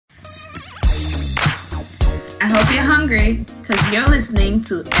if you're hungry, because you're listening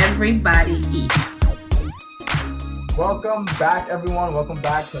to Everybody Eats. Welcome back, everyone. Welcome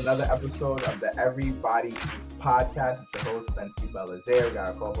back to another episode of the Everybody Eats podcast. It's your host, Bensky Belazaire. We got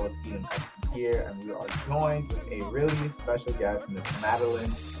our co-host, Eden here, and we are joined with a really special guest, Miss Madeline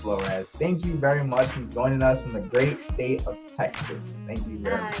Flores. Thank you very much for joining us from the great state of Texas. Thank you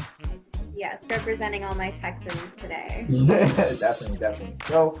very much. Yes, representing all my Texans today. Definitely.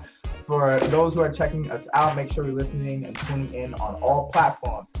 So, for those who are checking us out, make sure you're listening and tuning in on all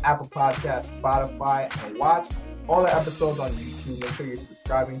platforms, Apple Podcasts, Spotify, and watch all the episodes on YouTube. Make sure you're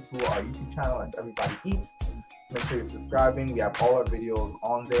subscribing to our YouTube channel. That's Everybody Eats. Make sure you're subscribing. We have all our videos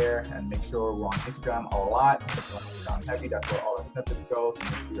on there, and make sure we're on Instagram a lot. We're on Instagram heavy. That's where all our snippets go. So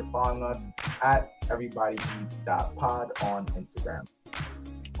make sure you're following us at everybodyeats.pod on Instagram.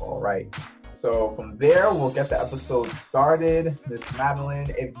 All right. So from there, we'll get the episode started. Miss Madeline,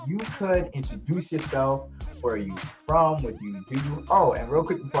 if you could introduce yourself, where are you from, what do you do? Oh, and real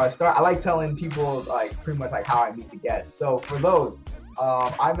quick before I start, I like telling people pretty much how I meet the guests. So for those,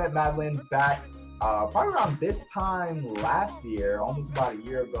 I met Madeline back probably around this time last year, almost about a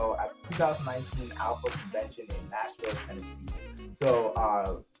year ago, at the 2019 Alpha Convention in Nashville, Tennessee.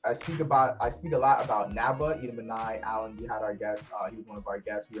 So I speak a lot about NABA. Eden and I, Alan, we had our guest. He was one of our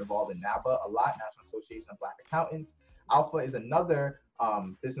guests. We were involved in NABA a lot, National Association of Black Accountants. Alpha is another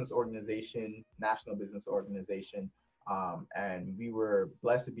business organization, national business organization, and we were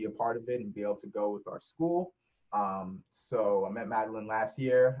blessed to be a part of it and be able to go with our school. So I met Madeline last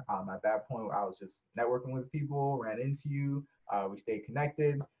year. At that point, I was just networking with people, ran into you. We stayed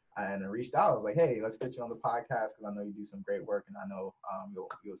connected. And I reached out. I was like, hey, let's get you on the podcast because I know you do some great work and I know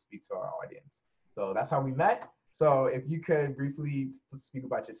you'll speak to our audience. So that's how we met. So if you could briefly speak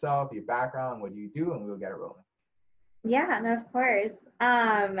about yourself, your background, what do you do, and we'll get it rolling. Yeah, no, of course.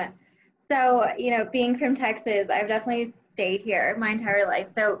 So, being from Texas, I've definitely stayed here my entire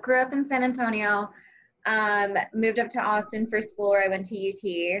life. So grew up in San Antonio, moved up to Austin for school where I went to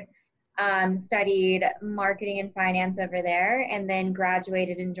UT. Studied marketing and finance over there, and then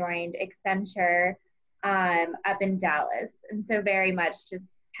graduated and joined Accenture up in Dallas. And so very much just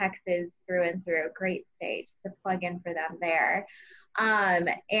Texas through and through, great state to plug in for them there. And,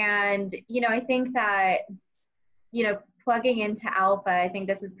 I think that, plugging into Alpha, I think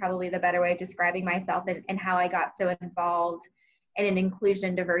this is probably the better way of describing myself and how I got so involved in an inclusion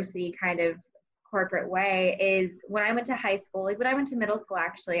and diversity kind of corporate way is when I went to high school, when I went to middle school,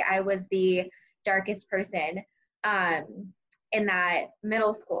 actually, I was the darkest person in that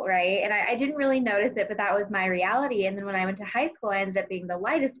middle school, right? And I didn't really notice it, but that was my reality. And then when I went to high school, I ended up being the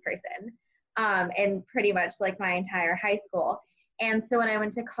lightest person in pretty much my entire high school. And so when I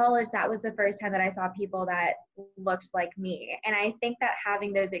went to college, that was the first time that I saw people that looked like me. And I think that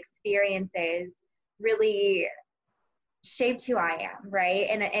having those experiences really shaped who I am, right?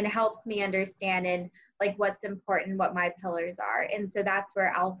 And helps me understand and what's important, what my pillars are. And so that's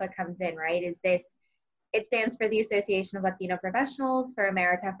where Alpha comes in, right? It stands for the Association of Latino Professionals for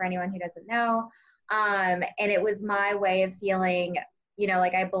America, for anyone who doesn't know. And it was my way of feeling,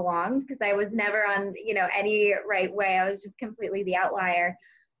 like I belonged, because I was never on, any right way. I was just completely the outlier.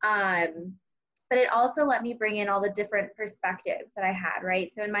 But it also let me bring in all the different perspectives that I had,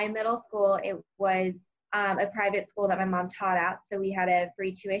 right? So in my middle school, it was a private school that my mom taught at. So we had a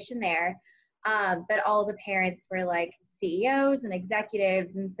free tuition there. But all the parents were CEOs and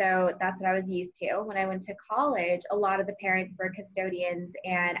executives. And so that's what I was used to. When I went to college, a lot of the parents were custodians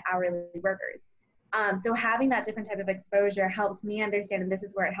and hourly workers. So having that different type of exposure helped me understand, and this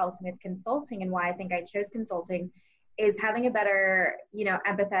is where it helps me with consulting and why I think I chose consulting, is having a better,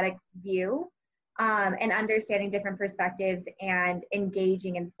 empathetic view and understanding different perspectives and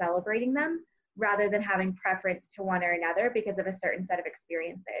engaging and celebrating them, rather than having preference to one or another because of a certain set of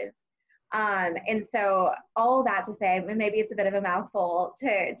experiences. And so all that to say, maybe it's a bit of a mouthful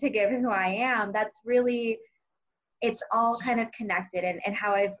to give who I am, that's really, it's all kind of connected and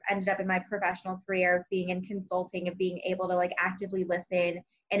how I've ended up in my professional career of being in consulting, of being able to actively listen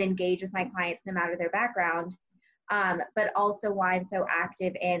and engage with my clients no matter their background, but also why I'm so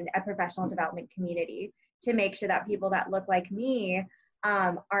active in a professional development community to make sure that people that look like me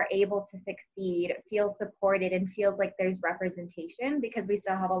are able to succeed, feel supported, and feels like there's representation, because we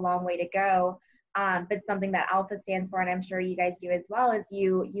still have a long way to go. But something that Alpha stands for, and I'm sure you guys do as well, is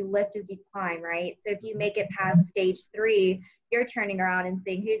you lift as you climb, right? So if you make it past stage 3, you're turning around and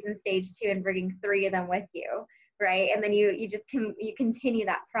seeing who's in stage 2 and bringing 3 of them with you, right? And then you continue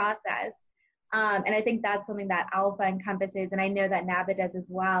that process. And I think that's something that Alpha encompasses, and I know that NABA does as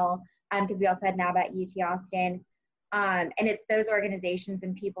well, because we also had NABA at UT Austin. And it's those organizations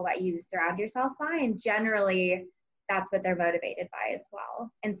and people that you surround yourself by. And generally, that's what they're motivated by as well.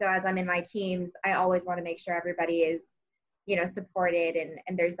 And so as I'm in my teams, I always want to make sure everybody is, you know, supported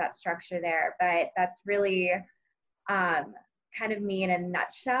and there's that structure there. But that's really kind of me in a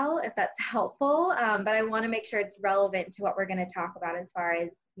nutshell, if that's helpful. But I want to make sure it's relevant to what we're going to talk about as far as,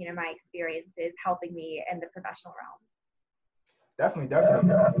 you know, my experiences helping me in the professional realm. Definitely.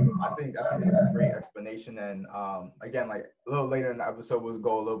 I think that's a great explanation. And again, like a little later in the episode, we'll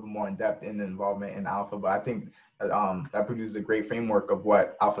go a little bit more in depth in the involvement in Alpha. But I think that produces a great framework of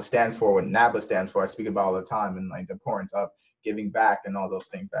what Alpha stands for, what NABA stands for. I speak about all the time, and like the importance of giving back and all those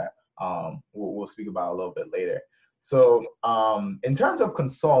things that we'll speak about a little bit later. So in terms of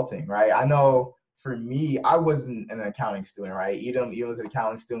consulting, right? I know for me, I wasn't an accounting student, right? Edom was an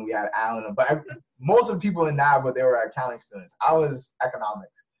accounting student. We had Alan, but most of the people in NABA, they were accounting students. I was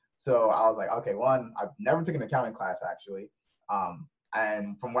economics. So I was like, okay, one, I've never taken an accounting class actually.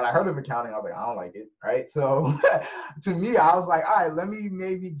 And from what I heard of accounting, I was like, I don't like it, right? So to me, I was like, all right, let me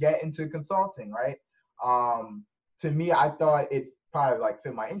maybe get into consulting, right? To me, I thought it probably like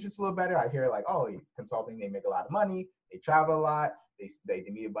fit my interest a little better. I hear like, oh, consulting, they make a lot of money, they travel a lot, they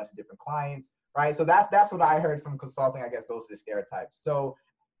meet a bunch of different clients, right? So that's what I heard from consulting. I guess those are the stereotypes. So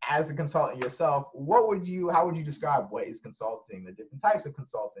as a consultant yourself, how would you describe what is consulting, the different types of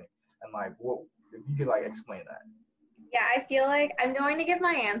consulting, and like what if you could like explain that? Yeah, I feel like I'm going to give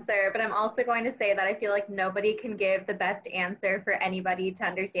my answer, but I'm also going to say that I feel like nobody can give the best answer for anybody to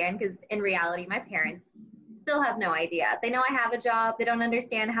understand, because in reality, my parents still have no idea. They know I have a job. They don't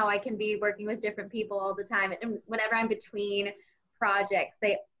understand how I can be working with different people all the time. And whenever I'm between projects,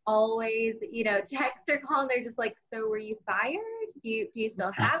 they always, you know, text or call, and they're just like, so were you fired? Do you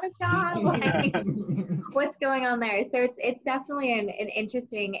still have a job? Like, what's going on there? So it's definitely an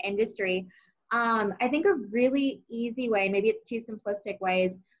interesting industry. I think a really easy way, maybe it's too simplistic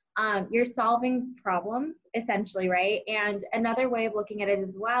ways, you're solving problems essentially, right? And another way of looking at it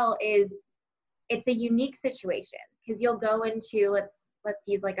as well is it's a unique situation, because you'll go into, let's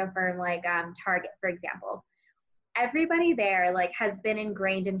use like a firm like Target, for example. Everybody there like has been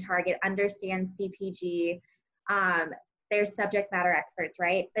ingrained in Target, understands CPG, they're subject matter experts,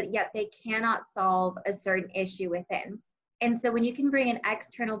 right? But yet they cannot solve a certain issue within. And so when you can bring an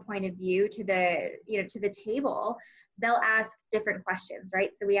external point of view to the table, they'll ask different questions,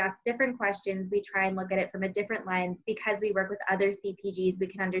 right? So we ask different questions. We try and look at it from a different lens. Because we work with other CPGs, we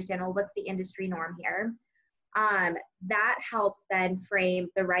can understand, well, what's the industry norm here? That helps then frame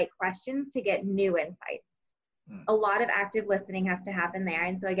the right questions to get new insights. A lot of active listening has to happen there.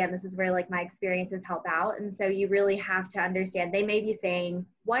 And so again, this is where like my experiences help out. And so you really have to understand, they may be saying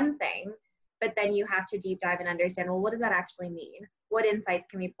one thing, but then you have to deep dive and understand, well, what does that actually mean? What insights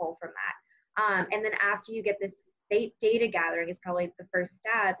can we pull from that? And then after you get this data gathering is probably the first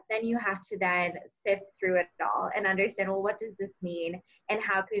step, then you have to then sift through it all and understand, well, what does this mean? And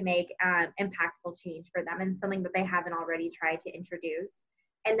how can we make impactful change for them, and something that they haven't already tried to introduce,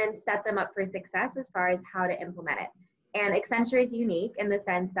 and then set them up for success as far as how to implement it. And Accenture is unique in the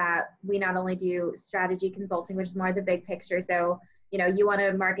sense that we not only do strategy consulting, which is more the big picture. So, you know, you want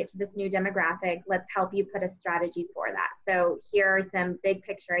to market to this new demographic, let's help you put a strategy for that. So here are some big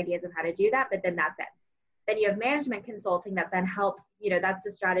picture ideas of how to do that, but then that's it. Then you have management consulting that then helps, you know, that's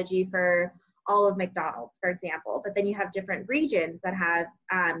the strategy for all of McDonald's, for example. But then you have different regions that have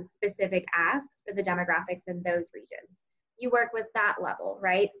specific asks for the demographics in those regions. You work with that level,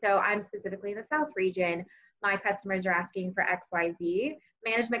 right? So I'm specifically in the South region. My customers are asking for XYZ.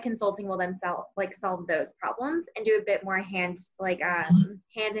 Management consulting will then solve those problems and do a bit more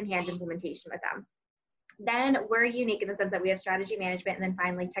hand-in-hand implementation with them. Then we're unique in the sense that we have strategy management, and then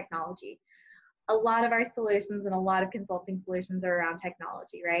finally technology. A lot of our solutions and a lot of consulting solutions are around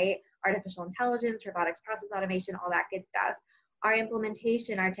technology, right? Artificial intelligence, robotics, process automation, all that good stuff. Our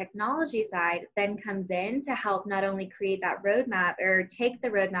implementation, our technology side then comes in to help not only create that roadmap or take the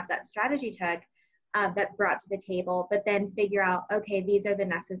roadmap that strategy took, that brought to the table, but then figure out, okay, these are the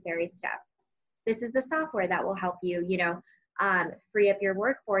necessary steps. This is the software that will help you, you know, free up your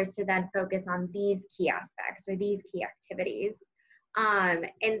workforce to then focus on these key aspects or these key activities.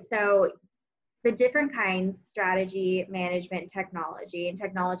 And so the different kinds, strategy, management, technology, and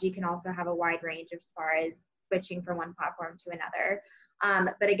technology can also have a wide range as far as switching from one platform to another.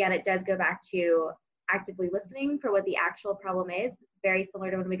 But again, it does go back to actively listening for what the actual problem is. Very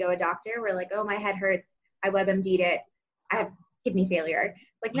similar to when we go to a doctor, we're like, oh, my head hurts, I WebMD'd it, I have kidney failure.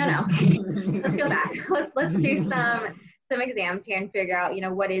 Like, no, let's go back. Let's do some exams here and figure out, you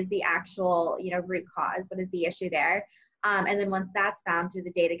know, what is the actual, you know, root cause, what is the issue there. And then once that's found through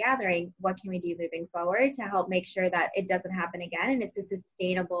the data gathering, what can we do moving forward to help make sure that it doesn't happen again and it's a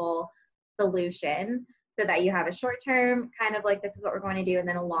sustainable solution, so that you have a short term kind of like, this is what we're going to do, and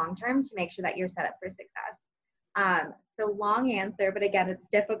then a long term to make sure that you're set up for success. So long answer, but again, it's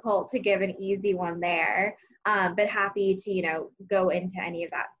difficult to give an easy one there, but happy to, you know, go into any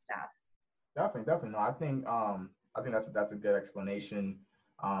of that stuff. Definitely. No, I think that's a good explanation.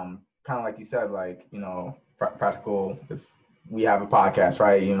 Kind of like you said, like, you know, practical. If we have a podcast,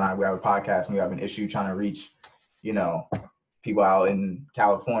 right? You and I, we have a podcast, and we have an issue trying to reach, you know, people out in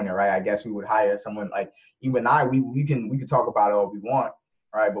California, right? I guess we would hire someone like you and I. We can talk about it all we want,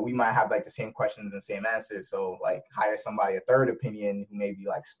 right? But we might have like the same questions and same answers. So like hire somebody, a third opinion, who maybe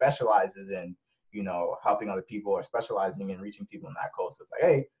like specializes in, you know, helping other people or specializing in reaching people in that code. So it's like,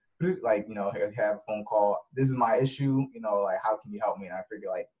 hey, like, you know, have a phone call. This is my issue. You know, like, how can you help me? And I figure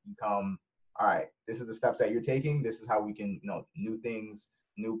like, you come, all right, this is the steps that you're taking. This is how we can, you know, new things,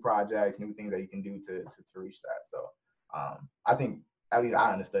 new projects, new things that you can do to reach that. So I think at least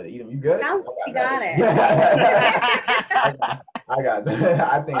I understood it. You good? You got it. I got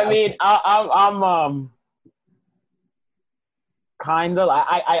that. I'm kind of,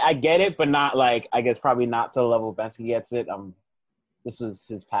 I get it, but not like, I guess probably not to the level Bensky gets it. This was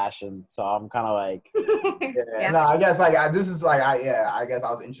his passion, so I'm kind of like, yeah. No, I guess like I guess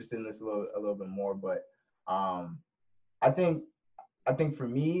I was interested in this a little bit more, but I think for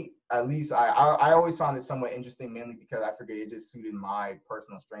me, at least, I always found it somewhat interesting, mainly because I figured it just suited my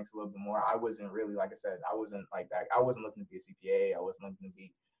personal strengths a little bit more. I wasn't really, like I said, I wasn't like that. I wasn't looking to be a CPA. I wasn't looking to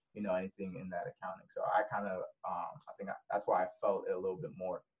be, you know, anything in that accounting. So I kind of, I think that's why I felt it a little bit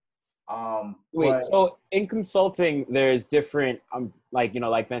more. So in consulting, there's different, like, you know,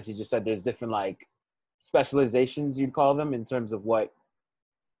 like Nancy just said, there's different like specializations, you'd call them, in terms of what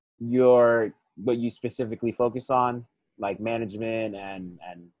you specifically focus on, like management and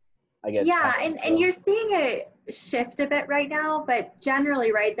I guess. Yeah, and you're seeing it shift a bit right now, but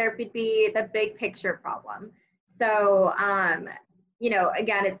generally, right, there would be the big picture problem. So, you know,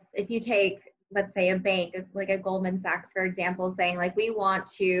 again, it's, if you take, let's say a bank, like a Goldman Sachs, for example, saying like, we want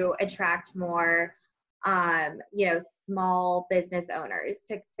to attract more, you know, small business owners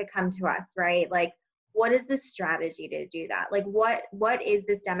to come to us, right? Like, what is the strategy to do that? Like, what is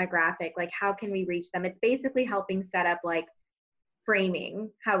this demographic? Like, how can we reach them? It's basically helping set up like framing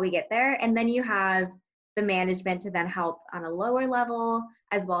how we get there. And then you have the management to then help on a lower level,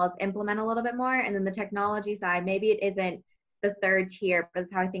 as well as implement a little bit more. And then the technology side, maybe it isn't the third tier, but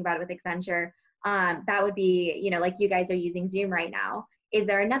that's how I think about it with Accenture. That would be, you know, like you guys are using Zoom right now. Is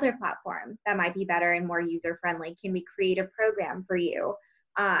there another platform that might be better and more user-friendly? Can we create a program for you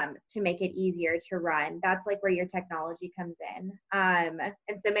to make it easier to run? That's like where your technology comes in. And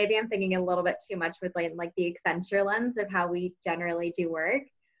so maybe I'm thinking a little bit too much with like the Accenture lens of how we generally do work.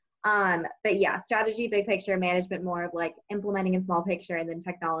 But yeah, strategy, big picture, management, more of like implementing in small picture, and then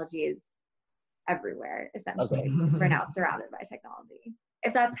technology is everywhere, essentially. Okay. We're now surrounded by technology,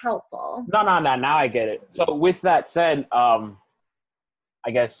 if that's helpful. No, now I get it. So with that said, I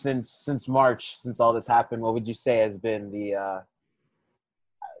guess since March, since all this happened, what would you say has been the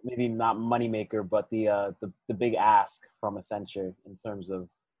maybe not moneymaker, but the big ask from Accenture in terms of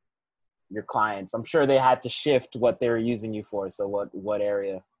your clients? I'm sure they had to shift what they were using you for. So what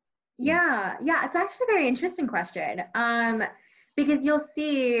area? Yeah, it's actually a very interesting question. Because you'll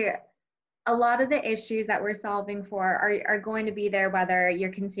see a lot of the issues that we're solving for are going to be there whether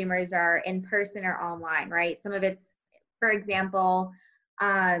your consumers are in person or online, right? Some of it's, for example,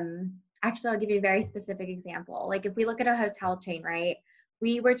 actually, I'll give you a very specific example. Like if we look at a hotel chain, right?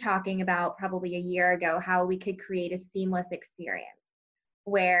 We were talking about probably a year ago how we could create a seamless experience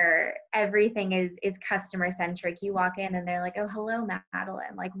where everything is customer centric. You walk in and they're like, oh, hello,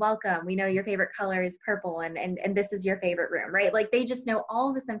 Madeline, like, welcome. We know your favorite color is purple and this is your favorite room, right? Like they just know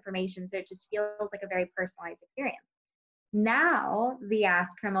all this information. So it just feels like a very personalized experience. Now the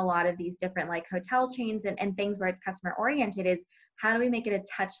ask from a lot of these different like hotel chains and things where it's customer oriented is, how do we make it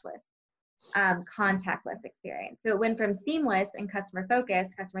a touchless, contactless experience? So it went from seamless and customer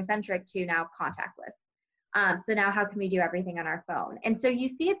focused, customer centric, to now contactless. So now how can we do everything on our phone? And so you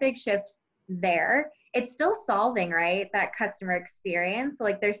see a big shift there. It's still solving, right, that customer experience. So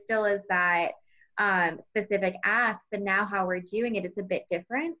like there still is that specific ask, but now how we're doing it, it's a bit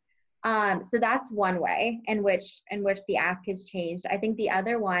different. So that's one way in which the ask has changed. I think the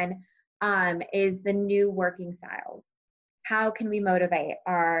other one is the new working styles. How can we motivate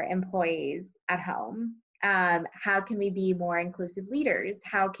our employees at home? How can we be more inclusive leaders?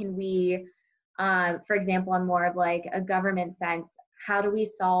 How can we, for example, on more of like a government sense, how do we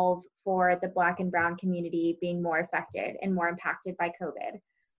solve for the Black and Brown community being more affected and more impacted by COVID?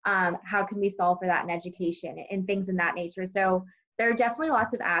 How can we solve for that in education and things in that nature? So there are definitely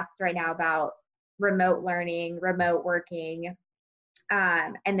lots of asks right now about remote learning, remote working,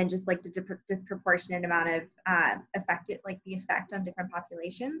 and then just like the disproportionate amount of the effect on different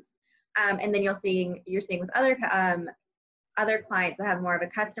populations. And then you're seeing with other clients that have more of a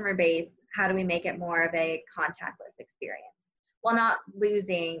customer base, how do we make it more of a contactless experience while not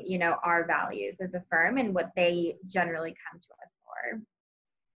losing, our values as a firm and what they generally come to us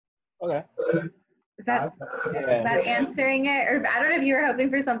for. Okay. Is that answering it? Or I don't know if you were hoping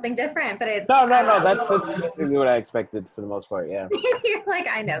for something different, but it's no. That's basically what I expected for the most part. Yeah. You're like,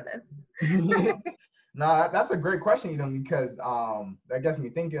 I know this. No, that's a great question, because that gets me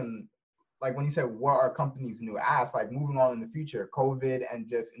thinking. Like when you said what are companies new ask, like moving on in the future, COVID, and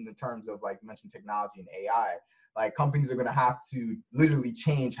just in the terms of like you mentioned technology and AI, like companies are gonna have to literally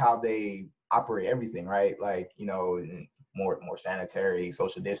change how they operate everything, right? Like more sanitary,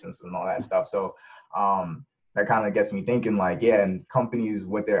 social distance, and all that stuff. So that kind of gets me thinking, like, yeah, and companies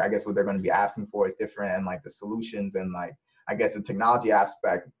what they're going to be asking for is different, and like the solutions and like I guess the technology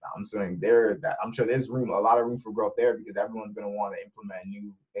aspect, I'm sure there's a lot of room for growth there, because everyone's going to want to implement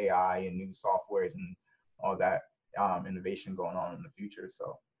new AI and new softwares and all that innovation going on in the future.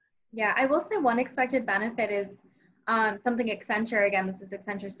 So yeah, I will say one expected benefit is something Accenture, again, this is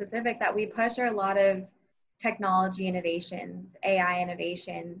Accenture specific, that we push a lot of technology innovations, AI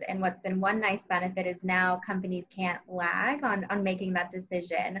innovations. And what's been one nice benefit is now companies can't lag on making that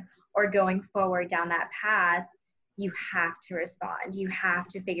decision or going forward down that path. You have to respond. You have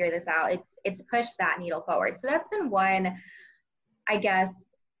to figure this out. It's pushed that needle forward. So that's been one, I guess,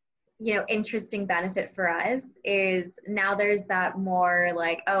 interesting benefit for us is now there's that more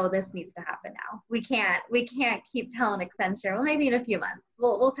like, oh, this needs to happen now. We can't keep telling Accenture, well, maybe in a few months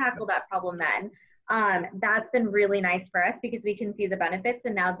we'll tackle that problem then. That's been really nice for us because we can see the benefits,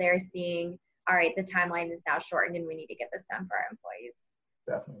 and now they're seeing, all right, the timeline is now shortened and we need to get this done for our employees.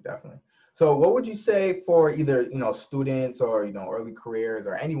 Definitely. So what would you say for either, students or, early careers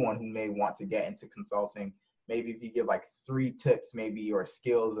or anyone who may want to get into consulting? Maybe if you give like 3 tips maybe or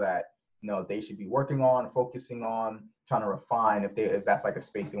skills that, they should be working on, focusing on, trying to refine if that's like a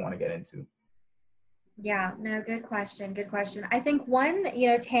space they want to get into. Yeah, no, good question. I think one,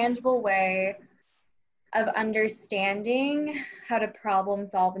 tangible way of understanding how to problem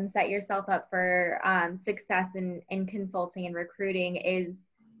solve and set yourself up for success in consulting and recruiting is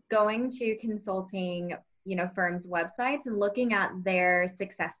going to consulting, firms' websites and looking at their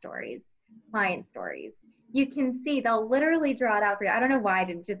success stories, client stories. You can see they'll literally draw it out for you. I don't know why I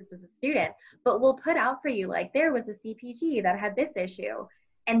didn't do this as a student, but we'll put out for you, like, there was a CPG that had this issue,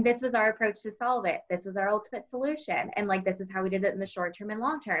 and this was our approach to solve it. This was our ultimate solution. And like, this is how we did it in the short term and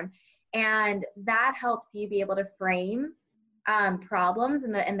long term. And that helps you be able to frame problems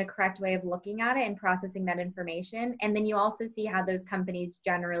in the correct way of looking at it and processing that information. And then you also see how those companies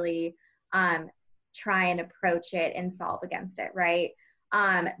generally try and approach it and solve against it, right?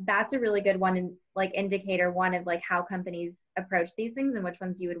 That's a really good one, and like indicator one of like how companies approach these things and which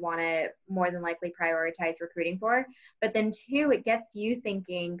ones you would want to more than likely prioritize recruiting for. But then 2, it gets you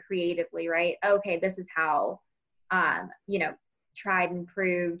thinking creatively, right? Okay, this is how tried and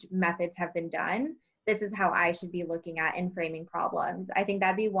proved methods have been done. This is how I should be looking at and framing problems. I think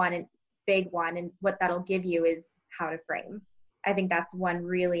that'd be one big one, and what that'll give you is how to frame. I think that's one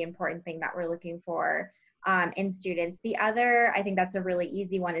really important thing that we're looking for in students. The other, I think that's a really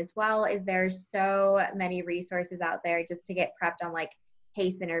easy one as well, is there's so many resources out there just to get prepped on like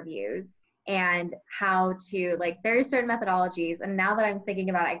case interviews and how to, like, there's certain methodologies. And now that I'm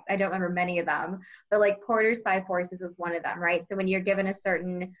thinking about it, I don't remember many of them, but like Porter's 5 forces is one of them, right? So when you're given a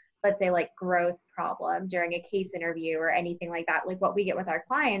certain, let's say like growth problem during a case interview or anything like that, like what we get with our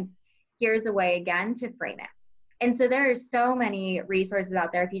clients, here's a way again to frame it. And so there are so many resources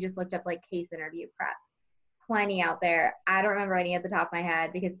out there. If you just looked up like case interview prep, plenty out there. I don't remember any at the top of my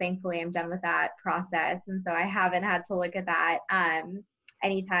head because thankfully I'm done with that process. And so I haven't had to look at that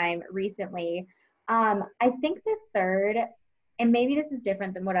anytime recently. I think the third, and maybe this is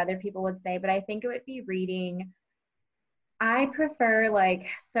different than what other people would say, but I think it would be reading. I prefer like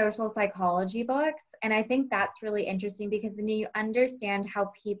social psychology books. And I think that's really interesting because then you understand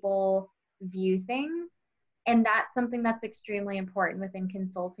how people view things. And that's something that's extremely important within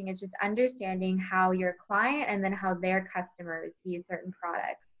consulting, is just understanding how your client and then how their customers view certain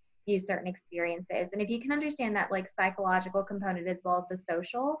products, view certain experiences. And if you can understand that like psychological component as well as the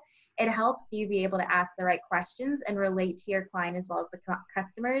social, it helps you be able to ask the right questions and relate to your client as well as the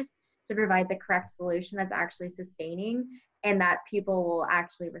customers to provide the correct solution that's actually sustaining and that people will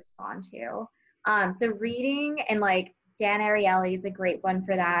actually respond to. So reading, and like Dan Ariely is a great one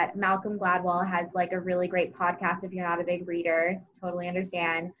for that. Malcolm Gladwell has like a really great podcast if you're not a big reader, totally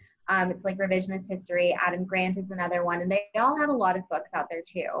understand. It's like Revisionist History. Adam Grant is another one, and they all have a lot of books out there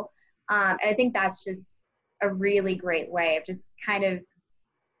too. And I think that's just a really great way of just kind of,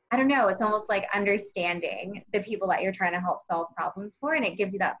 I don't know, it's almost like understanding the people that you're trying to help solve problems for, and it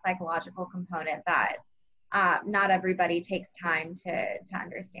gives you that psychological component that not everybody takes time to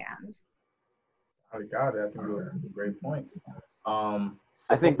understand. I got it. I think those are great points.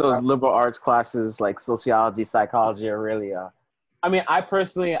 I think those liberal arts classes like sociology, psychology are really, I mean, I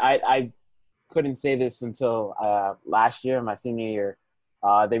personally, I couldn't say this until last year, my senior year.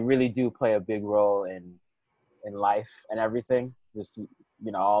 They really do play a big role in life and everything. Just,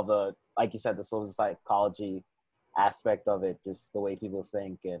 you know, all the, like you said, the social psychology aspect of it, just the way people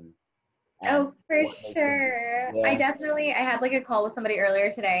think and oh, for what makes sure. them, yeah. I had like a call with somebody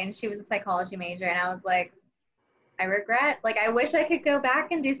earlier today, and she was a psychology major, and I was like, I regret, like, I wish I could go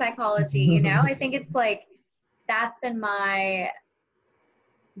back and do psychology, you know? I think it's like, that's been my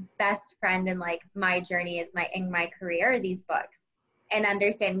best friend in like my journey in my career, these books. And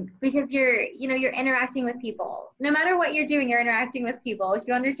understand, because you're interacting with people. No matter what you're doing, you're interacting with people. If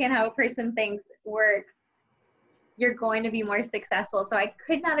you understand how a person thinks, works, you're going to be more successful. So I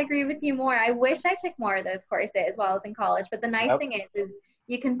could not agree with you more. I wish I took more of those courses while I was in college. But the nice thing is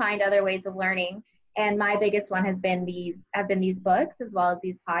you can find other ways of learning. And my biggest one have been these books as well as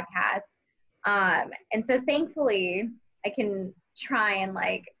these podcasts. And so thankfully I can try and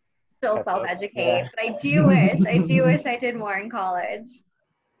like still self-educate, but I do wish I did more in college.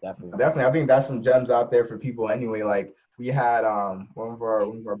 Definitely. I think that's some gems out there for people anyway. Like we had one of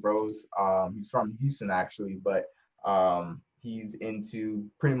our bros, he's from Houston actually, but he's into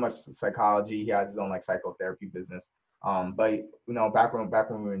pretty much psychology. He has his own like psychotherapy business. But you know, back when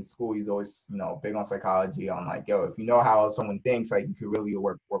we were in school, he's always, you know, big on psychology, on like, yo, if you know how someone thinks, like you could really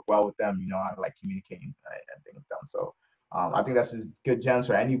work well with them, you know, how to like communicate and things with them. So I think that's just good gems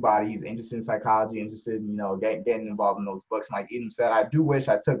for anybody who's interested in psychology, interested in, you know, getting involved in those books. And like Edom said, I do wish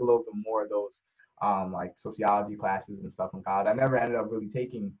I took a little bit more of those like sociology classes and stuff in college. I never ended up really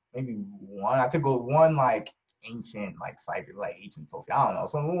taking maybe one. I took one like ancient sociology. I don't know.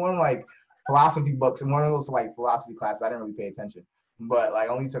 So one like philosophy books, and one of those like philosophy classes. I didn't really pay attention, but like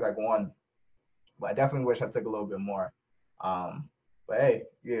I only took like one. But I definitely wish I took a little bit more. But hey,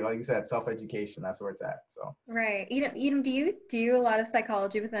 yeah, like you said, self-education, that's where it's at. So right. Edom, do you do a lot of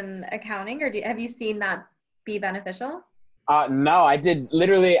psychology within accounting, or have you seen that be beneficial? No, I did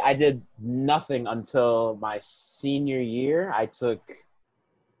nothing until my senior year. I took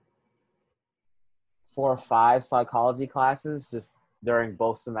 4 or 5 psychology classes just during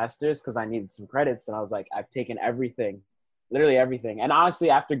both semesters because I needed some credits, and I was like, I've taken everything, literally everything. And honestly,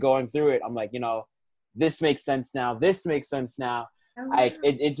 after going through it, I'm like, you know, this makes sense now. This makes sense now. Oh, Like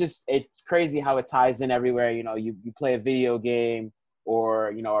it's crazy how it ties in everywhere. You know, you play a video game,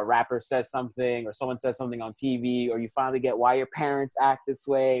 or, you know, a rapper says something, or someone says something on TV, or you finally get why your parents act this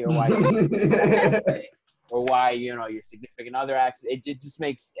way, or why or why, you know, your significant other acts. It just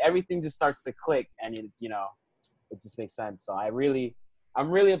makes everything just starts to click, and it, you know, it just makes sense. So I'm really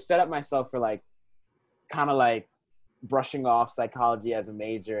upset at myself for like kind of like brushing off psychology as a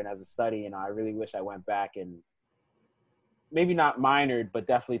major and as a study. You know, I really wish I went back and maybe not minored, but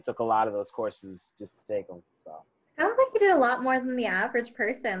definitely took a lot of those courses just to take them. So sounds like you did a lot more than the average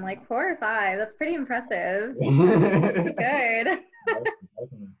person, like 4 or 5. That's pretty impressive. Good.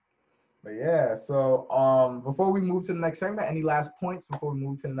 But yeah, so before we move to the next segment, any last points before we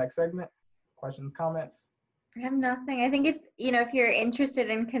move to the next segment? Questions, comments? I have nothing. I think if you're interested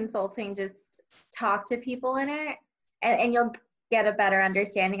in consulting, just talk to people in it, and you'll get a better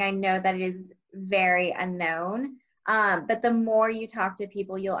understanding. I know that it is very unknown, but the more you talk to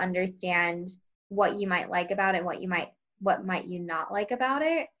people, you'll understand what you might like about it, what might you not like about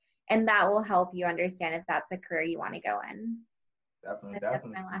it, and that will help you understand if that's a career you want to go in.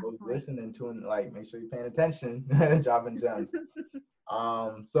 Definitely. Listening to and like make sure you're paying attention. Dropping gems.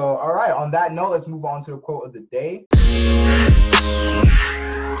 So all right, on that note, let's move on to the quote of the day.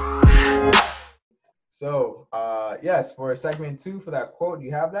 So yes, for segment 2 for that quote, do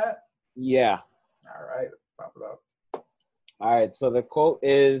you have that? Yeah. All right, pop it up. All right, so the quote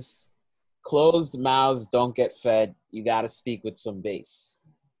is, closed mouths don't get fed. You got to speak with some bass.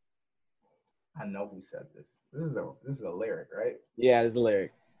 I know who said this. This is a lyric, right? Yeah, it's a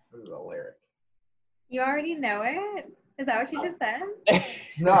lyric. This is a lyric. You already know it? Is that what you just said?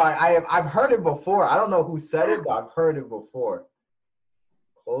 No, I've heard it before. I don't know who said it, but I've heard it before.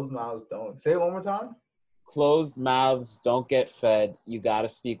 Closed mouths don't. Say it one more time. Closed mouths don't get fed. You got to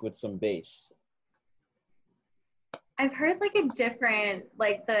speak with some bass. I've heard like a different,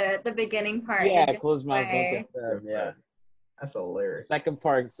 like the beginning part. Yeah, closed mouths don't get fed. Yeah. That's The hilarious. second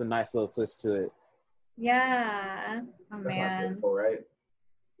part is a nice little twist to it. Yeah. Oh That's not J. man. Cole, right?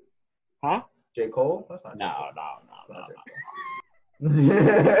 Huh? J. Cole? That's not J. No, Cole. no, That's no, not no. J.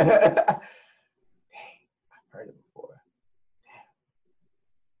 Cole. Dang, I've heard it before.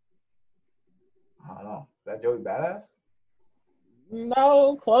 Damn. I don't know. Is that Joey Badass?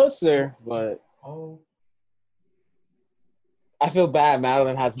 No, closer, but Oh. I feel bad.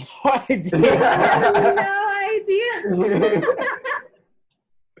 Madeline has no idea. I have no idea.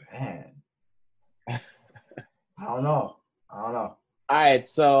 Man. I don't know. All right,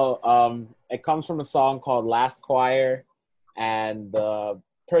 so it comes from a song called Last Choir, and the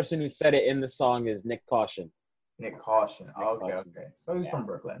person who said it in the song is Nick Caution. Nick Caution. Okay, Caution. okay. So he's Yeah. from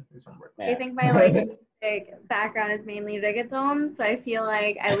Brooklyn. He's from Brooklyn. I think my like music background is mainly reggaeton, so I feel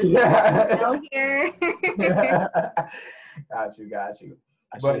like I was still here. Got you.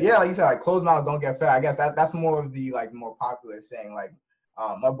 I But should've yeah, said- like you said, like closed mouths don't get fed. I guess that's more of the like more popular saying. Like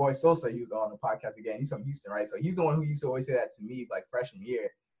my boy Sosa, he was on the podcast again. He's from Houston, right? So he's the one who used to always say that to me like freshman year,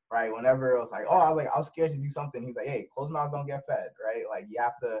 right? Whenever it was like, oh, I was scared to do something. He's like, hey, closed mouths don't get fed, right? Like you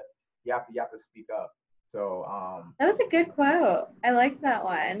have to speak up. So That was a good quote. I liked that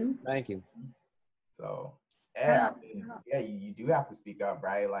one. Thank you. So yeah, Wow. yeah, you do have to speak up,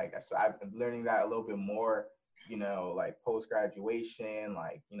 right? Like so I've been learning that a little bit more, like post graduation,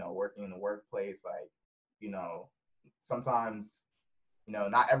 like working in the workplace, like sometimes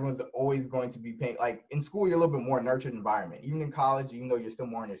not everyone's always going to be paying. Like in school, you're a little bit more nurtured environment. Even in college, even though you're still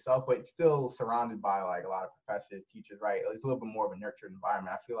more on yourself, but it's still surrounded by like a lot of professors, teachers, right? It's a little bit more of a nurtured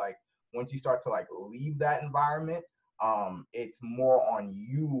environment. I feel like once you start to like leave that environment, it's more on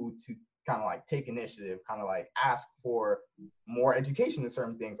you to kind of like take initiative, kind of like ask for more education in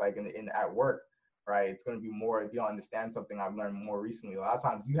certain things, like in at work, right? It's going to be more, if you don't understand something. I've learned more recently, a lot of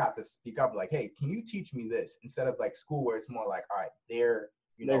times you have to speak up like, hey, can you teach me this, instead of like school where it's more like, all right, they're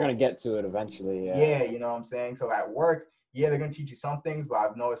going to get to it eventually. yeah, you know what I'm saying? So at work, yeah, they're going to teach you some things, but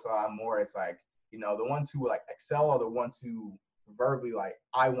I've noticed a lot more, it's like, the ones who like excel are the ones who verbally like,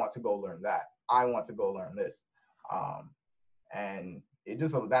 I want to go learn that, I want to go learn this. And it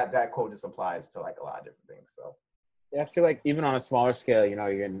just, that quote just applies to like a lot of different things. So Yeah, I feel like even on a smaller scale,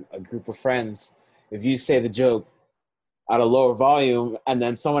 you're in a group of friends. If you say the joke at a lower volume and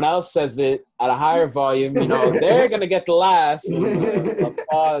then someone else says it at a higher volume, they're going to get the laughs and the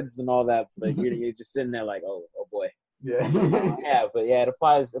applause and all that. But you're just sitting there like, oh boy. yeah. Yeah, but yeah, it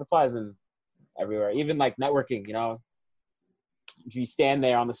applies in everywhere. Even like networking, if you stand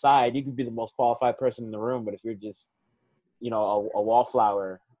there on the side, you could be the most qualified person in the room. But if you're just, a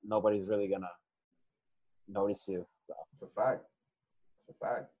wallflower, nobody's really going to notice you. So. It's a fact.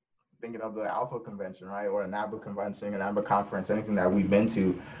 Thinking of the Alpha convention, right? Or an NABA convention, an AMBA conference, anything that we've been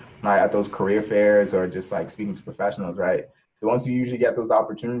to, right? At those career fairs or just like speaking to professionals, right? The ones who usually get those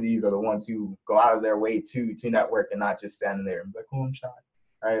opportunities are the ones who go out of their way to network and not just standing there and be like, oh, I'm shy,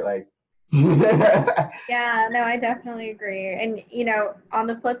 right? Like, Yeah, no, I definitely agree. And, on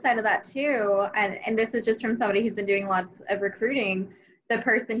the flip side of that too, and this is just from somebody who's been doing lots of recruiting, the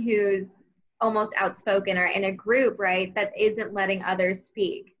person who's almost outspoken or in a group, right, that isn't letting others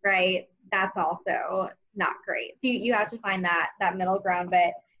speak, right? That's also not great. So you have to find that middle ground.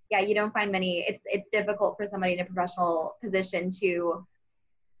 But yeah, you don't find many. It's difficult for somebody in a professional position to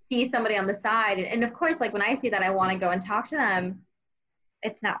see somebody on the side. And of course, like when I see that, I want to go and talk to them.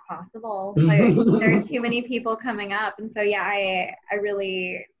 It's not possible. Like, there are too many people coming up. And so, yeah, I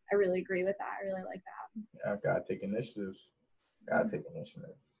really agree with that. I really like that. Yeah, gotta take initiatives.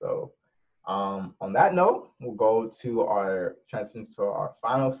 So on that note, we'll go to our transition to our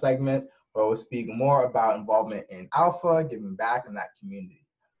final segment, where we'll speak more about involvement in Alpha, giving back in that community.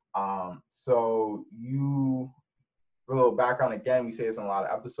 So for a little background, again, we say this in a lot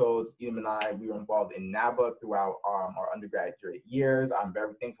of episodes. Edom and I, we were involved in NABA throughout our undergraduate years. I'm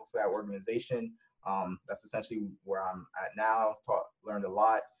very thankful for that organization. That's essentially where I'm at now. Learned a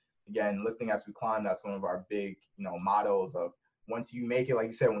lot. Again, lifting as we climb, that's one of our big, mottos of once you make it, like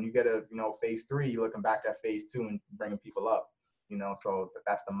you said, when you get a, phase 3, you're looking back at phase 2 and bringing people up, so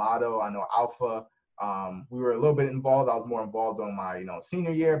that's the motto. I know Alpha, we were a little bit involved. I was more involved on my,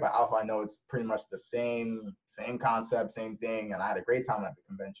 senior year, but Alpha, I know it's pretty much the same concept, same thing. And I had a great time at the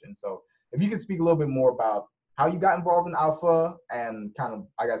convention. So if you could speak a little bit more about how you got involved in Alpha and kind of,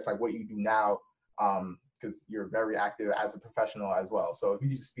 I guess, like what you do now, because you're very active as a professional as well. So if you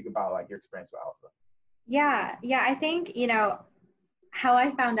could just speak about like your experience with Alpha. Yeah, I think, how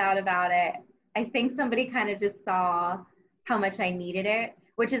I found out about it, I think somebody kind of just saw how much I needed it,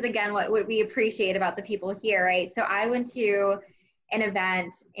 which is, again, what we appreciate about the people here, right? So I went to an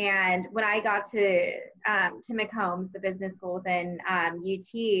event. And when I got to McCombs, the business school within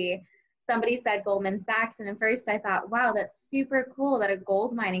UT, somebody said Goldman Sachs. And at first I thought, wow, that's super cool that a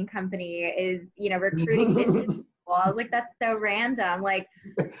gold mining company is, recruiting business people. I was like, that's so random, like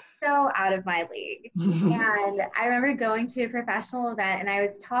so out of my league. And I remember going to a professional event and I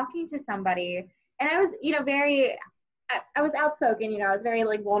was talking to somebody and I was, I was outspoken, I was very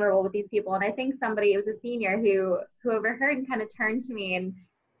like vulnerable with these people. And I think somebody, it was a senior who overheard and kind of turned to me and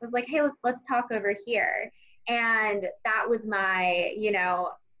was like, hey, let's talk over here. And that was my,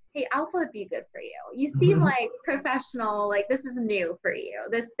 hey, Alpha would be good for you. You seem like professional, like this is new for you.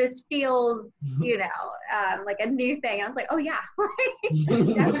 This feels, like a new thing. I was like, oh yeah,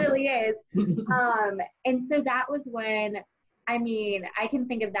 definitely is. And so that was when, I can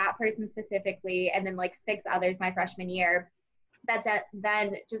think of that person specifically, and then like 6 others my freshman year that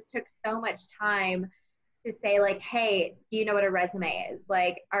then just took so much time to say like, hey, do you know what a resume is?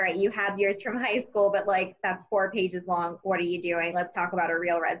 Like, all right, you have yours from high school, but like that's 4 pages long. What are you doing? Let's talk about a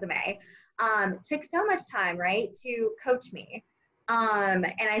real resume. Took so much time, right, to coach me. And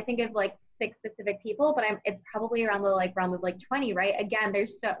I think of like 6 specific people, but it's probably around the like realm of like 20, right? Again,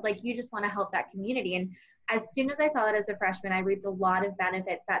 there's so like, you just want to help that community. And as soon as I saw that as a freshman, I reaped a lot of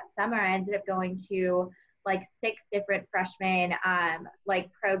benefits. That summer, I ended up going to like 6 different freshman like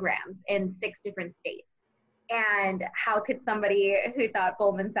programs in 6 different states. And how could somebody who thought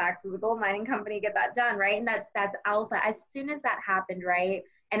Goldman Sachs was a gold mining company get that done, right? And that's Alpha. As soon as that happened, right?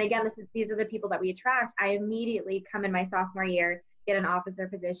 And again, these are the people that we attract. I immediately come in my sophomore year, get an officer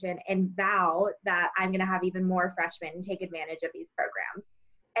position, and vow that I'm going to have even more freshmen and take advantage of these programs.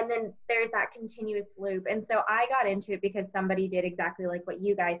 And then there's that continuous loop. And so I got into it because somebody did exactly like what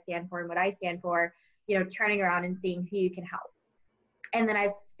you guys stand for and what I stand for, turning around and seeing who you can help. And then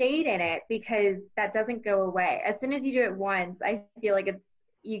I've stayed in it because that doesn't go away. As soon as you do it once, I feel like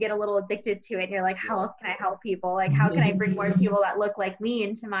you get a little addicted to it. And you're like, how else can I help people? Like, how can I bring more people that look like me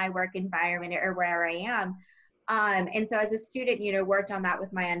into my work environment or wherever I am? And so as a student, worked on that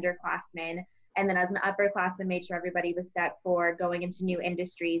with my underclassmen. And then as an upperclassman, made sure everybody was set for going into new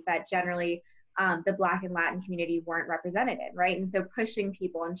industries that generally the Black and Latin community weren't represented in, right? And so pushing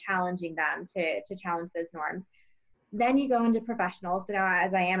people and challenging them to challenge those norms. Then you go into professional. So now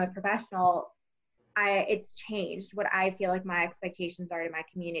as I am a professional, it's changed what I feel like my expectations are to my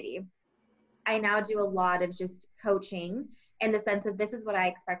community. I now do a lot of just coaching in the sense of this is what I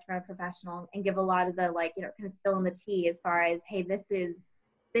expect from a professional, and give a lot of the like, kind of spilling the tea as far as, hey, this is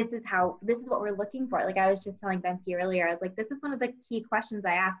what we're looking for. Like I was just telling Bensky earlier, I was like, this is one of the key questions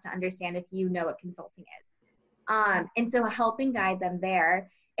I ask to understand if you know what consulting is. And so helping guide them there.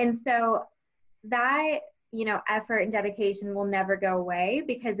 And so that, effort and dedication will never go away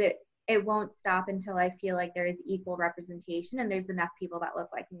because it won't stop until I feel like there is equal representation and there's enough people that look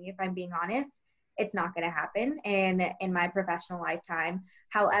like me. If I'm being honest, it's not going to happen in my professional lifetime.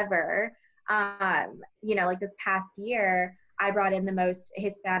 However, like this past year, I brought in the most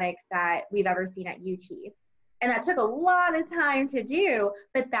Hispanics that we've ever seen at UT. And that took a lot of time to do,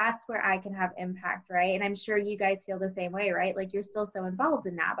 but that's where I can have impact, right? And I'm sure you guys feel the same way, right? Like you're still so involved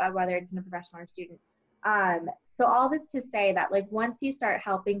in NABA, whether it's in a professional or student. So all this to say that like once you start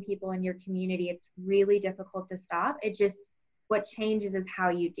helping people in your community, it's really difficult to stop. It just, what changes is how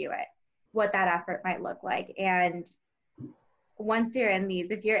you do it, what that effort might look like. And once you're in these,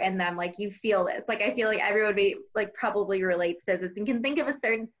 if you're in them, like you feel this, like I feel like everybody like probably relates to this and can think of a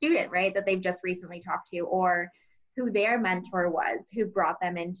certain student, right, that they've just recently talked to, or who their mentor was, who brought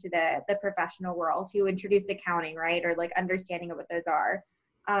them into the professional world, who introduced accounting, right, or like understanding of what those are.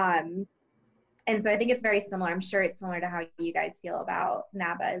 And so I think it's very similar. I'm sure it's similar to how you guys feel about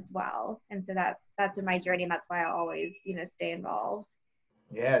NABA as well. And so that's in my journey, and that's why I always, stay involved.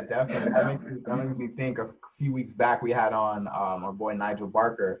 Yeah, definitely. That makes me think. A few weeks back, we had on our boy Nigel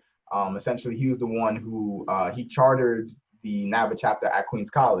Barker. Essentially, he was the one who he chartered the NABA chapter at Queens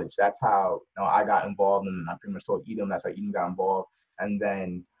College. That's how I got involved, and I pretty much told Edom that's how Edom got involved. And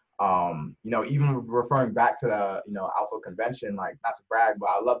then even referring back to the Alpha convention, like not to brag, but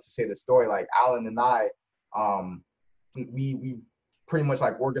I love to say the story. Like Alan and I, we pretty much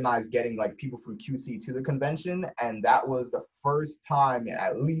like organized getting like people from QC to the convention, and that was the first time,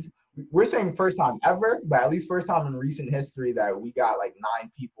 at least we're saying first time ever, but at least first time in recent history that we got like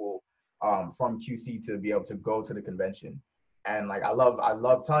 9 people from QC to be able to go to the convention. And like I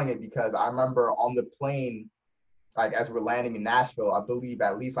love telling it because I remember on the plane, like as we're landing in Nashville, I believe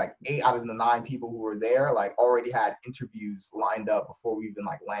at least like 8 out of the 9 people who were there like already had interviews lined up before we even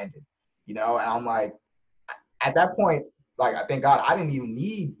like landed, and I'm like, at that point, like, I thank God I didn't even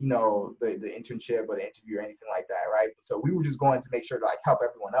need, you know, the internship or the interview or anything like that, right? So we were just going to make sure to like help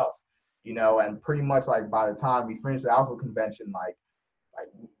everyone else, you know, and pretty much like by the time we finished the Alpha convention, like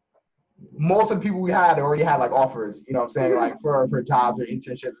most of the people we had already had like offers, you know what I'm saying, like for jobs or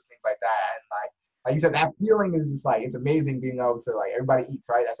internships and things like that. And like you said, that feeling is just like, it's amazing being able to, like, everybody eats,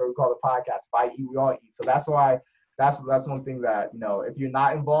 right? That's what we call the podcast. If I eat, we all eat. So that's why that's one thing that, you know, if you're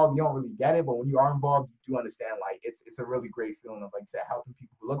not involved, you don't really get it. But when you are involved, you do understand, like, it's a really great feeling of, like you said, helping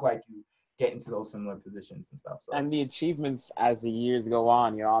people who look like you get into those similar positions and stuff. So And the achievements as the years go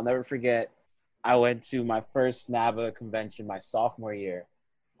on, you know, I'll never forget, I went to my first NABA convention my sophomore year,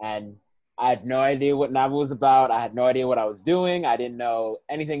 and I had no idea what NABA was about. I had no idea what I was doing. I didn't know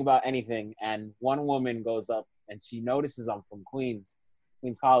anything about anything. And one woman goes up and she notices I'm from Queens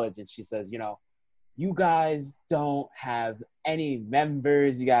College, and she says, you know, you guys don't have any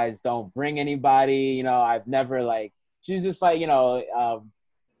members. You guys don't bring anybody. You know, I've never, like, she was just like, you know,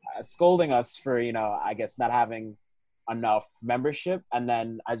 scolding us for, you know, I guess not having enough membership. And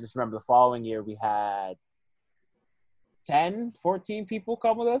then I just remember the following year we had 10, 14 people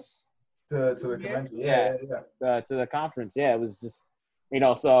come with us. to the convention, To the conference. Yeah, it was just, you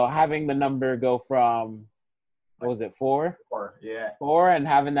know, so having the number go from, what was it, 4? Four, and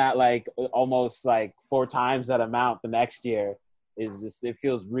having that like almost like 4 times that amount the next year is just, it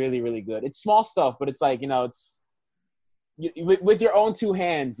feels really, really good. It's small stuff, but it's like, you know, it's with your own 2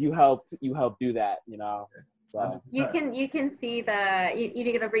 hands, you helped do that, you know. So you can see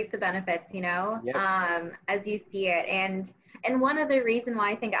you're gonna reap the benefits, you know, yep. As you see it. And one other reason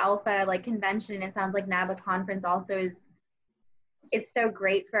why I think Alpha, like, convention, it sounds like NABA conference also is so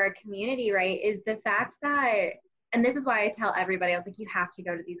great for our community, right, is the fact that, and this is why I tell everybody, I was like, you have to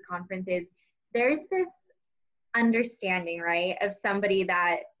go to these conferences. There's this understanding, right, of somebody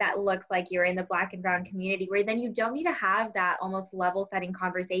that looks like you're in the Black and brown community, where then you don't need to have that almost level setting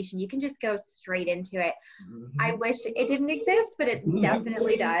conversation. You can just go straight into it. I wish it didn't exist, but it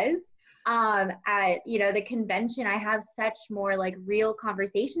definitely does. At, you know, the convention, I have such more like real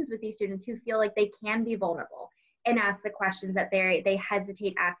conversations with these students who feel like they can be vulnerable and ask the questions that they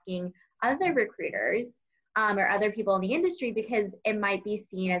hesitate asking other recruiters or other people in the industry, because it might be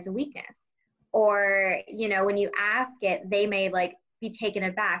seen as a weakness. Or, you know, when you ask it, they may like be taken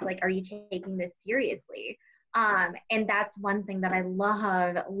aback, like, are you taking this seriously? And that's one thing that I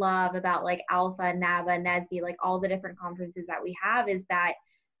love about like Alpha, NABA, NESB, like all the different conferences that we have, is that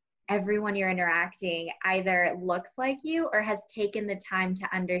everyone you're interacting either looks like you or has taken the time to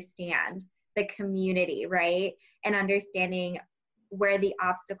understand the community, right? And understanding where the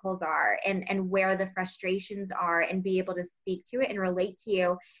obstacles are and where the frustrations are, and be able to speak to it and relate to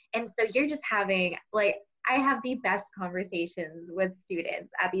you. And so you're just having, like, I have the best conversations with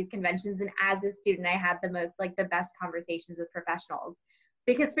students at these conventions. And as a student, I had the best conversations with professionals,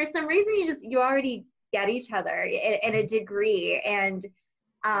 because for some reason you already get each other in a degree. And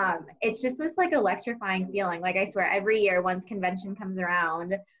it's just this like electrifying feeling. Like, I swear, every year once convention comes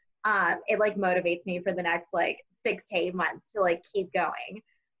around, it like motivates me for the next like 6 to 8 months to like keep going.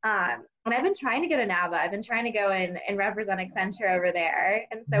 And I've been trying to go to NABA. I've been trying to go and represent Accenture over there.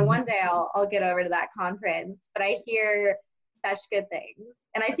 And so one day I'll get over to that conference, but I hear such good things.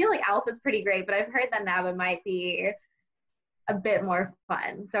 And I feel like Alpha's pretty great, but I've heard that NABA might be a bit more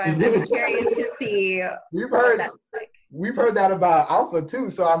fun. So I'm curious to see what that's like. We've heard that about Alpha too.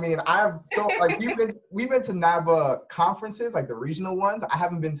 So I mean, we've been to NABA conferences, like the regional ones. I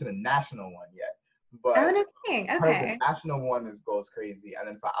haven't been to the national one yet. But okay. The national one goes crazy, and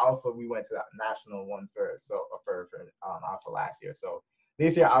then for Alpha, we went to that national one for Alpha last year. So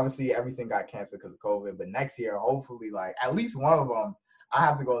this year, obviously, everything got canceled because of COVID. But next year, hopefully, like at least one of them, I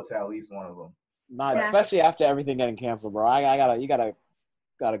have to go to at least one of them. Not especially after everything getting canceled, bro. You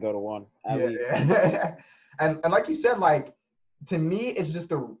gotta go to one at least. Yeah. and like you said, like to me, it's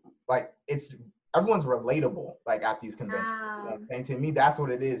just it's everyone's relatable, like at these conventions. And to me, that's what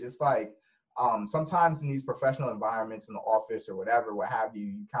it is. It's like. Sometimes in these professional environments, in the office or whatever, what have you,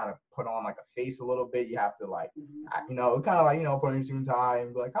 you kind of put on like a face a little bit. You have to like, you know, kind of like, you know, put on your suit and tie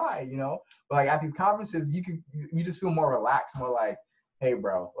and be like, hi, you know. But like at these conferences, you just feel more relaxed, more like, hey,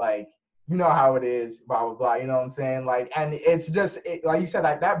 bro, like, you know how it is, blah, blah, blah. You know what I'm saying? Like, and it's just, like you said,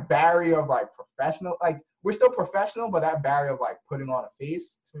 like that barrier of like professional, like we're still professional, but that barrier of like putting on a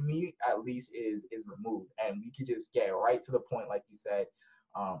face, to me, at least is removed. And we could just get right to the point, like you said.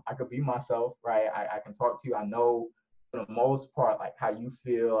 I could be myself, right? I can talk to you. I know for the most part, like how you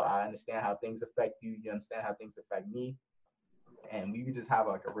feel. I understand how things affect you. You understand how things affect me. And we could just have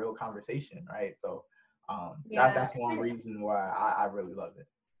like a real conversation, right? So that's one reason why I really love it.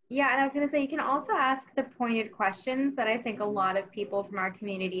 Yeah, and I was going to say, you can also ask the pointed questions that I think a lot of people from our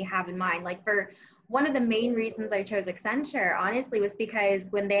community have in mind. Like, for one of the main reasons I chose Accenture, honestly, was because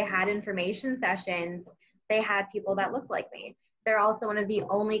when they had information sessions, they had people that looked like me. They're also one of the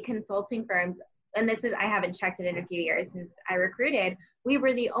only consulting firms, and this is, I haven't checked it in a few years since I recruited. We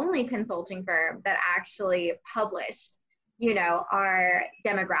were the only consulting firm that actually published, you know, our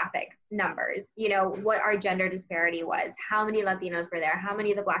demographics numbers, you know, what our gender disparity was, how many Latinos were there, how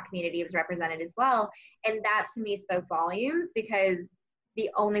many of the Black community was represented as well. And that to me spoke volumes, because the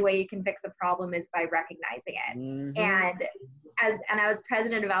only way you can fix a problem is by recognizing it. Mm-hmm. And I was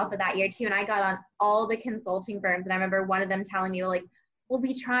president of Alpha that year too, and I got on all the consulting firms, and I remember one of them telling me, like, well,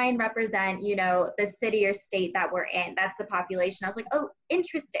 we try and represent, you know, the city or state that we're in. That's the population. I was like, oh,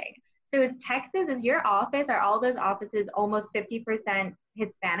 interesting. So is Texas, is your office, are all those offices almost 50%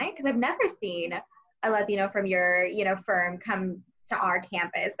 Hispanic? Because I've never seen a Latino from your, you know, firm come to our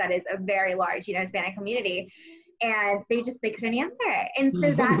campus that is a very large, you know, Hispanic community. And they couldn't answer it. And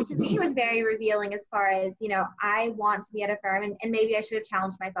so that to me was very revealing, as far as, you know, I want to be at a firm, and maybe I should have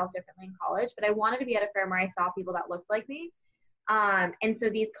challenged myself differently in college, but I wanted to be at a firm where I saw people that looked like me. And so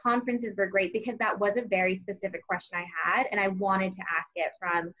these conferences were great because that was a very specific question I had, and I wanted to ask it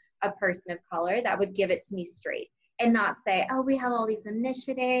from a person of color that would give it to me straight and not say, oh, we have all these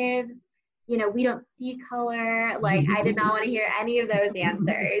initiatives, you know, we don't see color. Like, I did not want to hear any of those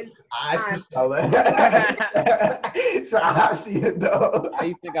answers. I see color. So I see it though. How do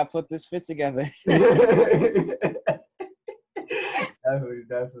you think I put this fit together? Definitely.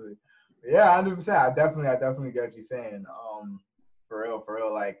 Yeah, 100%. I definitely get what you're saying. For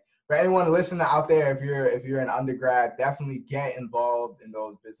real. Like, for anyone listening out there, if you're an undergrad, definitely get involved in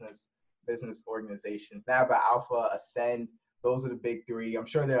those business organizations. NABA, Alpha, Ascend, those are the big three. I'm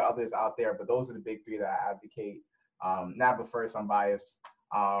sure there are others out there, but those are the big three that I advocate. NABA first, I'm biased.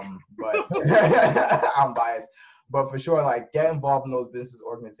 But I'm biased. But for sure, like, get involved in those business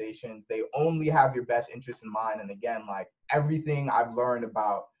organizations. They only have your best interest in mind. And again, like, everything I've learned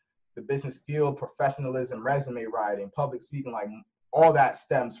about the business field, professionalism, resume writing, public speaking, like, all that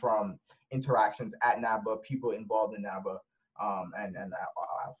stems from interactions at NABA, people involved in NABA, and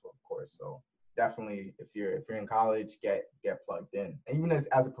Alpha, of course. So definitely, if you're in college, get plugged in. And even as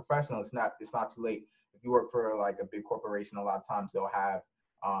a professional, it's not too late. If you work for like a big corporation, a lot of times they'll have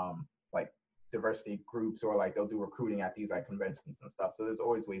like diversity groups, or like they'll do recruiting at these like conventions and stuff. So there's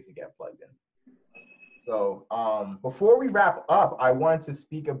always ways to get plugged in. So before we wrap up, I wanted to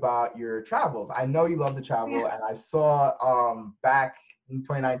speak about your travels. I know you love to travel, and I saw back in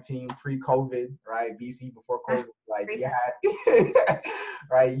 2019, pre-COVID, right? BC, before COVID, like you had,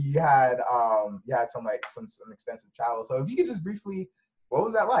 right? You had some extensive travel. So if you could just briefly, what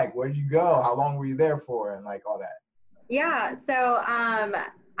was that like? Where did you go? How long were you there for? And like all that. Yeah. So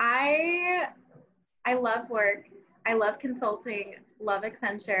I love work. I love consulting. Love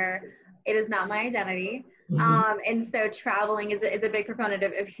Accenture. It is not my identity. And so traveling is a big proponent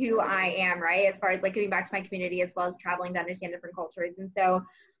of who I am, right? As far as like giving back to my community, as well as traveling to understand different cultures. And so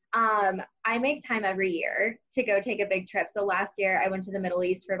I make time every year to go take a big trip. So last year I went to the Middle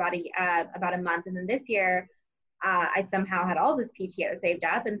East for about a month. And then this year I somehow had all this PTO saved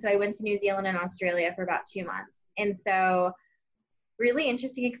up. And so I went to New Zealand and Australia for about 2 months. And so really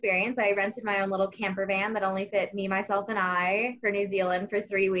interesting experience. I rented my own little camper van that only fit me, myself, and I for New Zealand for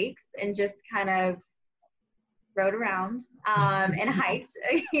 3 weeks, and just kind of rode around and hiked,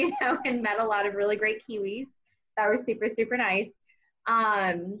 you know, and met a lot of really great Kiwis that were super, super nice.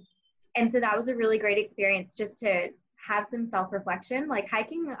 And so that was a really great experience, just to have some self-reflection, like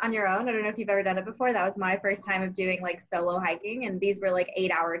hiking on your own. I don't know if you've ever done it before. That was my first time of doing like solo hiking. And these were like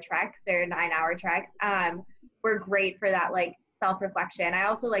 8-hour treks or 9-hour treks. Were great for that, like, self-reflection. I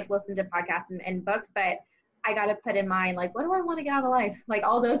also like listen to podcasts and books, but I got to put in mind, like, what do I want to get out of life? Like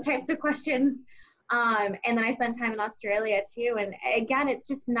all those types of questions. And then I spent time in Australia too. And again, it's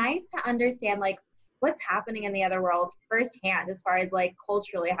just nice to understand like what's happening in the other world firsthand, as far as like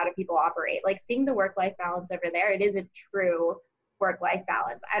culturally, how do people operate? Like seeing the work-life balance over there, it is a true work-life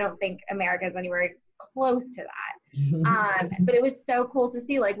balance. I don't think America is anywhere close to that. But it was so cool to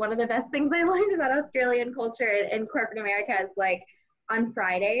see. Like one of the best things I learned about Australian culture and corporate America is like on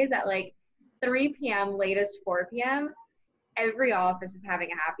Fridays at like 3 p.m., latest 4 p.m., every office is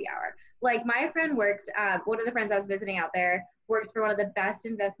having a happy hour. Like my friend worked, one of the friends I was visiting out there works for one of the best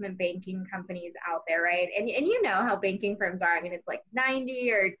investment banking companies out there, right? And you know how banking firms are. I mean, it's like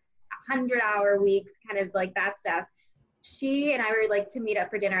 90 or 100-hour weeks, kind of like that stuff. She and I were like to meet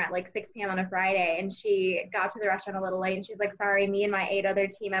up for dinner at like 6 p.m. on a Friday, and she got to the restaurant a little late, and she's like, sorry, me and my 8 other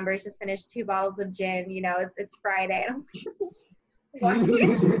team members just finished 2 bottles of gin, you know, it's Friday. And I was like, And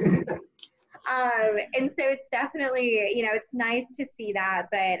so it's definitely, you know, it's nice to see that,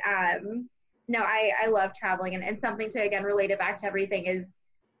 but no, I love traveling, and something to, again, relate it back to everything is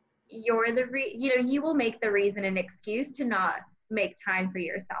you know, you will make the reason an excuse to not make time for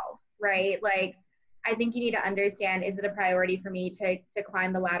yourself, right? Like, I think you need to understand, is it a priority for me to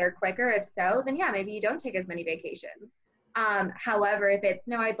climb the ladder quicker? If so, then yeah, maybe you don't take as many vacations. However, if it's,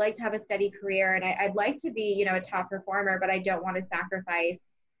 no, I'd like to have a steady career and I'd like to be, you know, a top performer, but I don't want to sacrifice,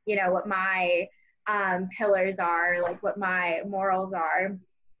 you know, what my pillars are, like what my morals are,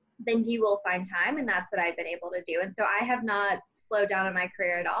 then you will find time. And that's what I've been able to do. And so I have not slowed down in my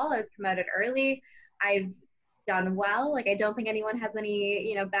career at all. I was promoted early. I've done well. Like, I don't think anyone has any,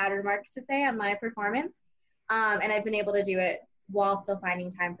 you know, bad remarks to say on my performance. And I've been able to do it while still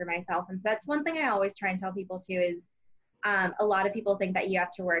finding time for myself. And so that's one thing I always try and tell people too is, a lot of people think that you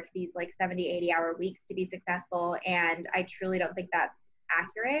have to work these like 70, 80-hour weeks to be successful. And I truly don't think that's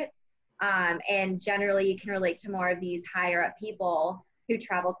accurate. And generally you can relate to more of these higher up people who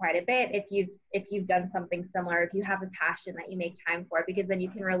travel quite a bit if you've done something similar, if you have a passion that you make time for, because then you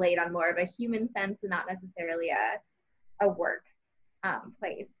can relate on more of a human sense and not necessarily a work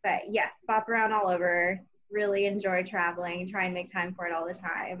place. But yes, bop around all over, really enjoy traveling, try and make time for it all the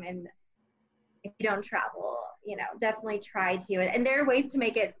time. And if you don't travel, you know, definitely try to. And there are ways to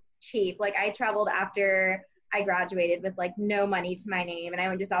make it cheap. Like, I traveled after I graduated with like no money to my name, and I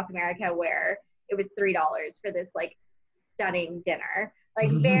went to South America where it was $3 for this like stunning dinner,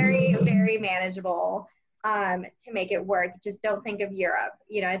 like very, very manageable to make it work. Just don't think of Europe.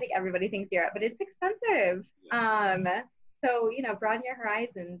 You know, I think everybody thinks Europe, but it's expensive. So, you know, broaden your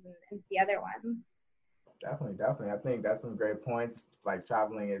horizons and see other ones. Definitely. I think that's some great points. Like,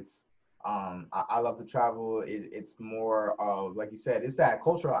 traveling, it's I love to travel. It's more of, like you said, it's that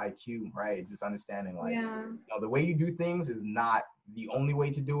cultural IQ, right? Just understanding, like, you know, the way you do things is not the only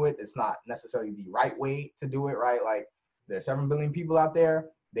way to do it. It's not necessarily the right way to do it, right? Like, there's 7 billion people out there.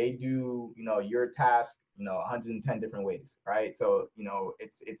 They do, you know, your task, you know, 110 different ways, right? So, you know,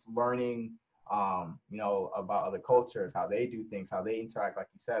 it's learning, you know, about other cultures, how they do things, how they interact, like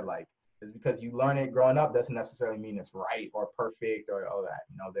you said, like, just because you learn it growing up doesn't necessarily mean it's right or perfect or all that.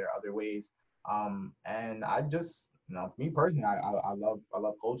 You know, there are other ways. And I just, you know, me personally, I love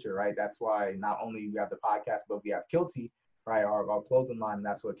culture, right? That's why not only we have the podcast, but we have Kilty, right? Our clothing line, and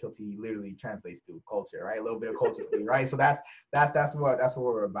that's what Kilty literally translates to, culture, right? A little bit of culture for you, right? So that's what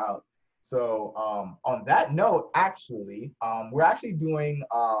we're about. So on that note, actually, we're actually doing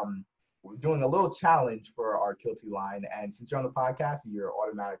we're doing a little challenge for our Kilty line, and since you're on the podcast, you're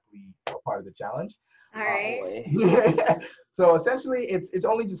automatically a part of the challenge. All right. So essentially, it's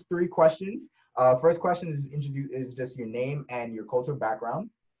only just 3 questions. First question is just your name and your cultural background.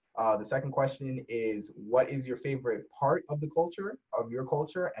 The second question is, what is your favorite part of your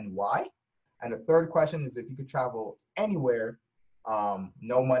culture, and why? And the third question is, if you could travel anywhere,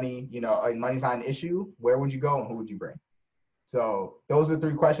 no money, you know, money's not an issue, where would you go and who would you bring? So those are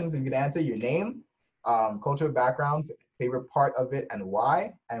 3 questions. If you could answer your name, cultural background, favorite part of it and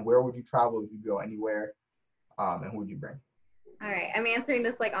why, and where would you travel if you go anywhere, and who would you bring? All right. I'm answering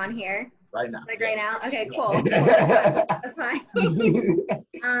this like on here. Right now. Like right now? Okay, cool. That's fine.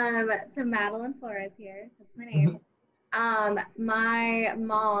 So Madeline Flores here. That's my name. My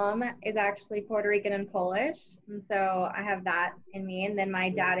mom is actually Puerto Rican and Polish, and so I have that in me. And then my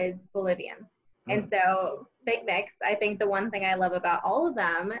dad is Bolivian. And so big mix. I think the one thing I love about all of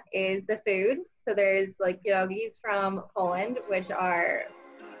them is the food. So there's like pierogies from Poland, which are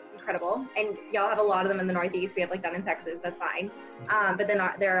incredible. And y'all have a lot of them in the Northeast. We have like that in Texas. That's fine. But then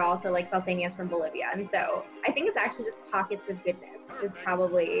there are also like salteñas from Bolivia. And so I think it's actually just pockets of goodness is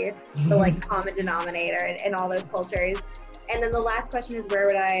probably the like common denominator in all those cultures. And then the last question is, where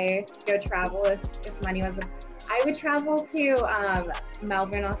would I go travel if money wasn't? I would travel to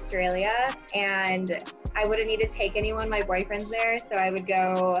Melbourne, Australia, and I wouldn't need to take anyone. My boyfriend's there, so I would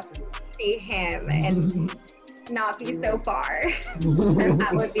go see him and not be so far. And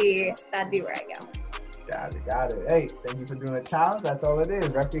that'd be where I go. Got it. Hey, thank you for doing the challenge. That's all it is.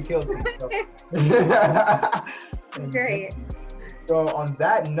 Rep your Kilty. So. Great. So on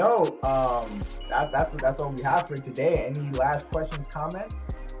that note, that's all we have for today. Any last questions, comments?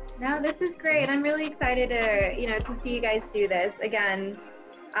 No, this is great. I'm really excited to see you guys do this. Again,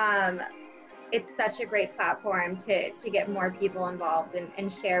 it's such a great platform to get more people involved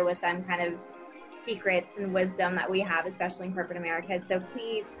and share with them kind of secrets and wisdom that we have, especially in corporate America. So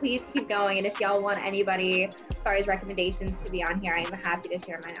please keep going. And if y'all want anybody, as far as recommendations, to be on here, I'm happy to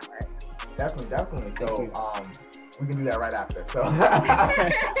share my network. Definitely. So we can do that right after. So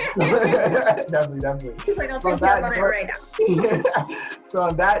definitely. He's like, I'll take you up on it right now. So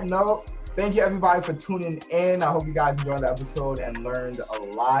on that note, thank you everybody for tuning in. I hope you guys enjoyed the episode and learned a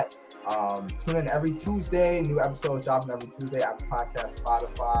lot. Tune in every Tuesday. New episodes dropping every Tuesday. Apple Podcasts,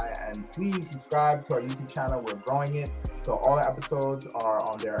 Spotify, and please subscribe to our YouTube channel. We're growing it, so all the episodes are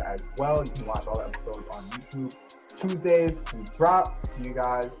on there as well. You can watch all the episodes on YouTube. Tuesdays we drop. See you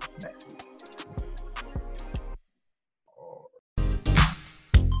guys next week.